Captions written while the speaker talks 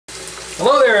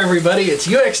Hello there everybody, it's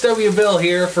UXW Bill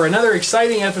here for another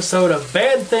exciting episode of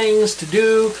Bad Things to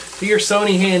Do to Your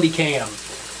Sony Handycam.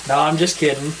 No, I'm just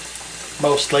kidding.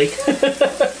 Mostly.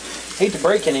 Hate to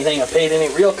break anything I paid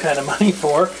any real kind of money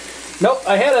for. Nope,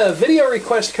 I had a video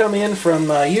request come in from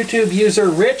YouTube user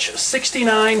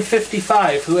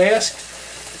Rich6955 who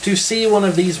asked to see one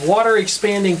of these water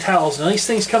expanding towels. Now these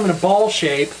things come in a ball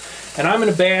shape, and I'm in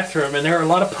a bathroom, and there are a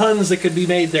lot of puns that could be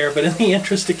made there, but in the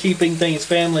interest of keeping things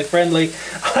family friendly,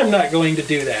 I'm not going to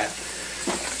do that.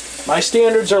 My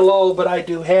standards are low, but I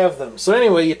do have them. So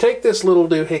anyway, you take this little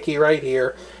doohickey right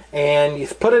here, and you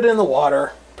put it in the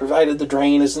water, provided the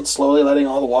drain isn't slowly letting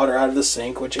all the water out of the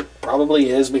sink, which it probably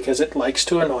is because it likes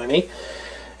to annoy me.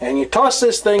 And you toss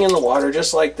this thing in the water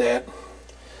just like that,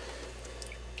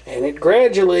 and it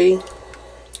gradually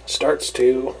starts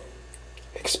to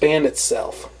expand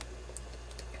itself.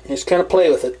 You just kind of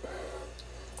play with it.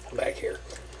 Back here.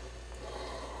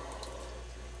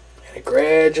 And it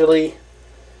gradually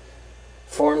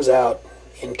forms out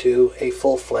into a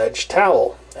full-fledged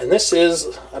towel. And this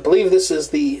is, I believe this is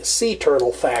the Sea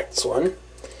Turtle Facts one.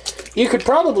 You could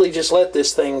probably just let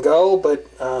this thing go, but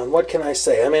what can I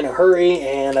say? I'm in a hurry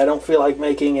and I don't feel like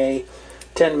making a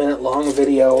 10-minute long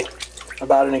video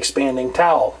about an expanding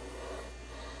towel.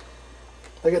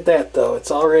 Look at that though. It's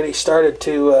already started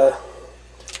to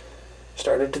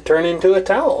turn into a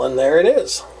towel, and there it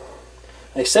is.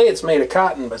 They say it's made of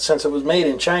cotton, but since it was made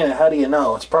in China, how do you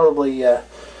know? It's probably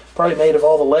made of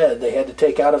all the lead they had to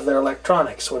take out of their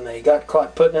electronics. When they got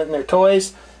caught putting it in their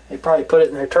toys, they probably put it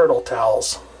in their turtle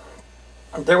towels.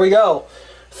 There we go.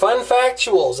 Fun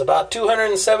factuals about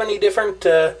 270 different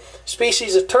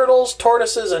species of turtles,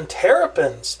 tortoises, and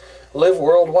terrapins live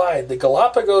worldwide. The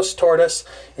Galapagos tortoise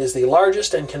is the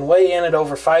largest and can weigh in at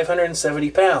over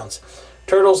 570 pounds.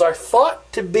 Turtles are thought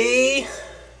to be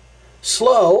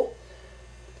slow,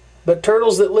 but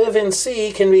turtles that live in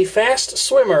sea can be fast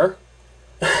swimmer,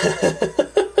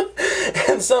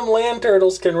 and some land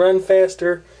turtles can run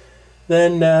faster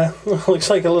than, looks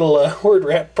like a little word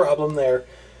wrap problem there,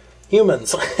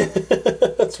 humans.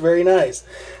 That's very nice.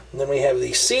 And then we have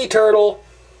the sea turtle,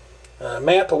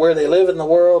 map of where they live in the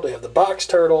world. We have the box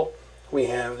turtle, we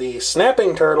have the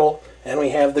snapping turtle, and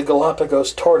we have the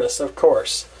Galapagos tortoise, of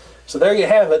course. So there you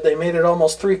have it. They made it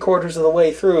almost 3/4 of the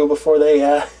way through before they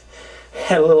had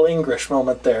a little Engrish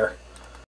moment there.